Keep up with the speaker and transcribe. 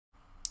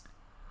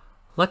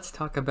Let's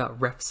talk about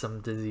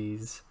Refsum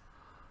disease.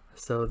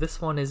 So this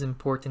one is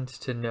important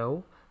to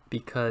know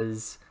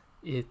because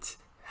it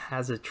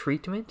has a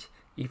treatment,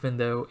 even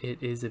though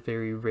it is a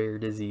very rare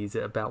disease,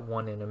 about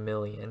 1 in a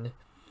million.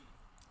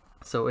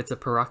 So it's a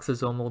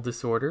peroxisomal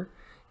disorder,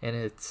 and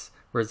it's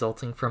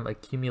resulting from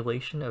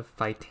accumulation of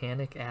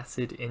phytanic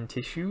acid in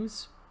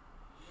tissues.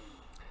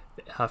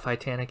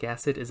 Phytanic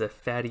acid is a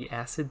fatty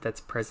acid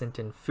that's present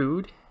in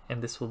food,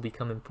 and this will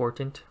become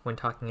important when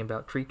talking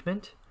about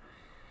treatment.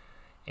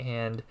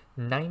 And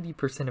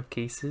 90% of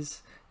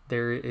cases,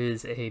 there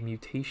is a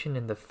mutation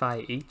in the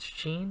Phy-H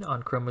gene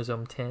on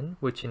chromosome 10,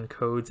 which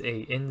encodes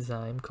an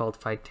enzyme called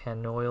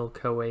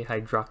phytanyl-CoA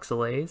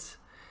hydroxylase.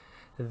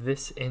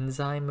 This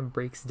enzyme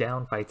breaks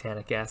down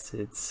phytanic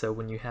acids, so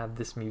when you have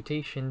this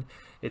mutation,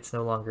 it's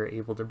no longer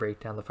able to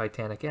break down the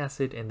phytanic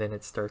acid, and then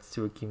it starts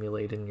to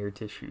accumulate in your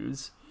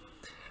tissues.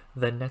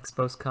 The next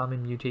most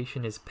common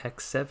mutation is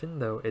PEX7,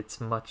 though it's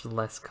much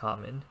less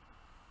common.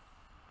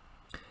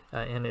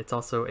 And it's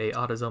also an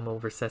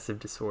autosomal recessive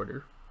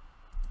disorder.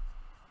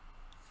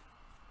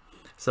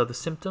 So the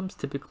symptoms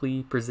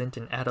typically present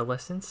in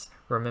adolescence.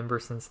 Remember,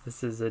 since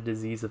this is a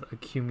disease of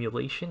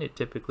accumulation, it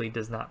typically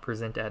does not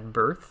present at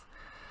birth.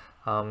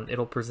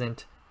 It'll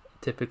present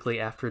typically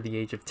after the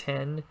age of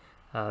 10,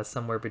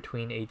 somewhere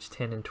between age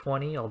 10 and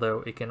 20,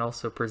 although it can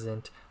also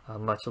present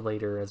much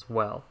later as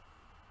well.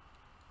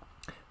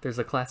 There's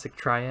a classic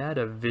triad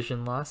of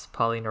vision loss,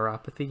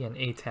 polyneuropathy, and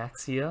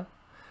ataxia,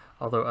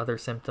 although other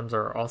symptoms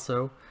are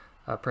also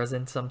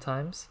present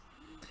sometimes.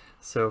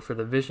 So for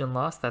the vision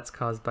loss, that's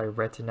caused by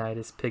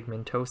retinitis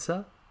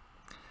pigmentosa.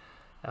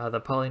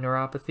 The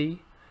polyneuropathy,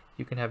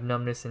 you can have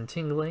numbness and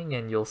tingling,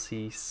 and you'll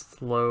see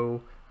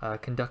slow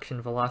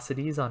conduction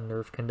velocities on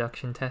nerve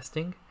conduction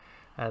testing.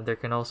 There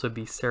can also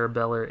be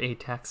cerebellar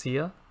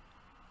ataxia.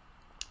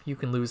 You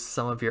can lose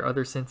some of your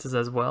other senses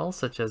as well,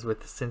 such as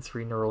with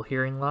sensory neural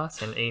hearing loss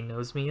and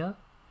anosmia.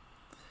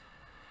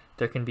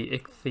 There can be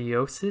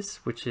ichthyosis,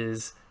 which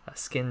is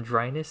skin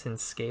dryness and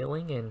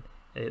scaling, and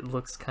it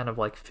looks kind of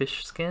like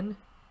fish skin.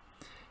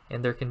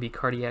 And there can be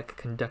cardiac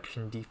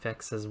conduction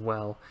defects as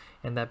well,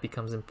 and that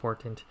becomes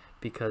important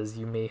because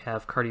you may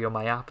have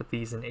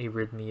cardiomyopathies and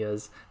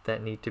arrhythmias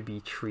that need to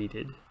be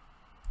treated.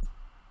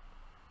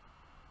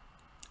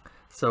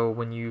 So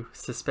when you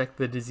suspect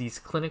the disease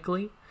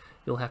clinically,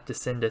 you'll have to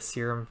send a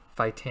serum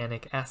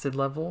phytanic acid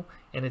level,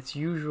 and it's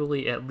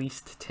usually at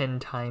least 10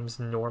 times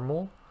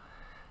normal.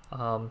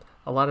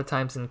 A lot of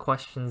times in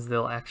questions,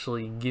 they'll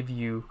actually give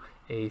you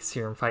a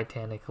serum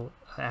phytanic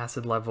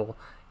acid level,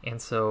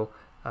 and so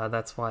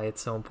that's why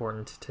it's so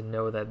important to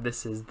know that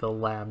this is the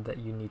lab that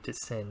you need to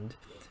send,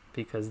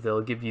 because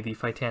they'll give you the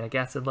phytanic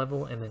acid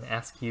level and then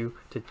ask you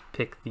to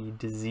pick the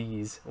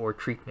disease or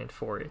treatment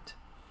for it.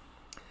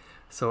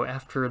 So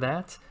after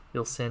that,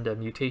 you'll send a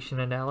mutation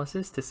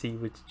analysis to see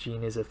which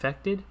gene is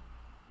affected.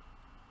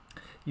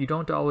 You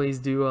don't always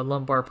do a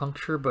lumbar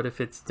puncture, but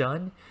if it's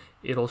done,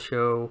 it'll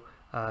show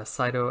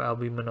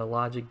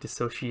cytoalbuminologic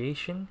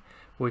dissociation,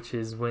 which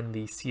is when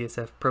the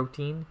CSF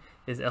protein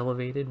is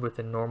elevated with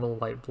a normal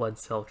white blood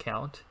cell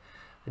count.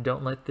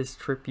 Don't let this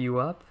trip you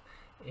up.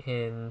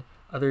 In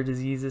other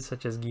diseases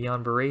such as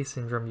Guillain-Barré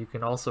syndrome, you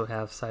can also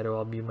have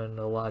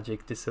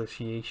cytoalbuminologic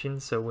dissociation,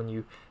 so when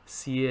you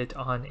see it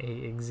on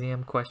an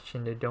exam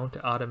question, don't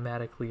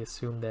automatically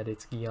assume that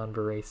it's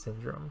Guillain-Barré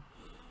syndrome.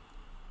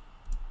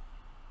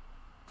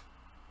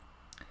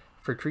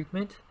 For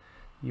treatment,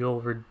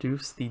 you'll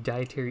reduce the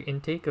dietary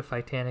intake of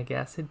phytanic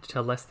acid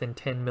to less than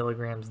 10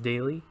 milligrams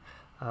daily.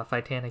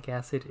 Phytanic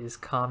acid is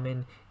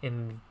common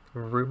in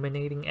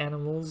ruminating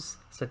animals,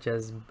 such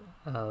as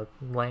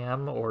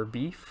lamb or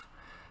beef.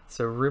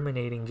 So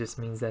ruminating just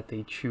means that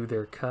they chew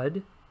their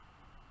cud.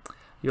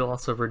 You'll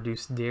also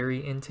reduce dairy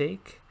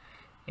intake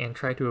and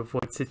try to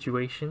avoid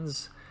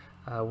situations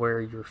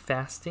where you're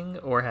fasting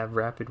or have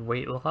rapid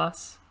weight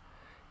loss.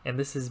 And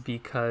this is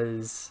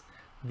because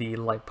the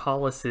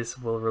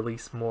lipolysis will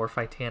release more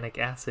phytanic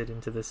acid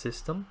into the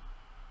system.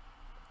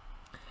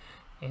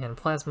 And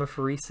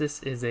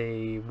plasmapheresis is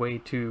a way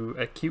to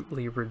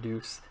acutely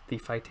reduce the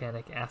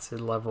phytanic acid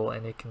level,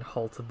 and it can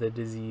halt the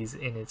disease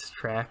in its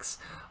tracks,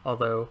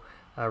 although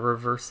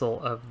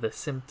reversal of the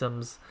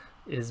symptoms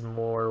is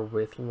more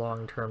with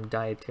long-term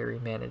dietary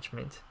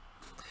management.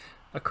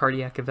 A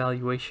cardiac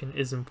evaluation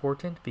is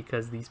important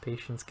because these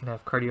patients can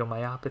have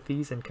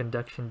cardiomyopathies and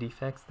conduction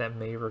defects that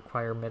may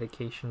require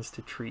medications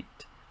to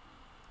treat.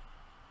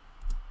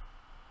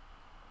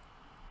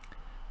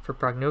 For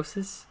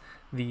prognosis,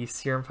 the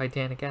serum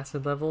phytanic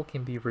acid level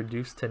can be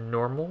reduced to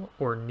normal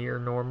or near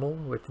normal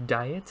with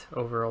diet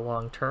over a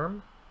long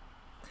term,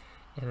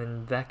 and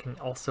then that can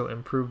also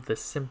improve the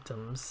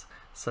symptoms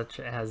such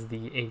as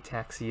the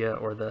ataxia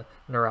or the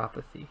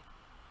neuropathy.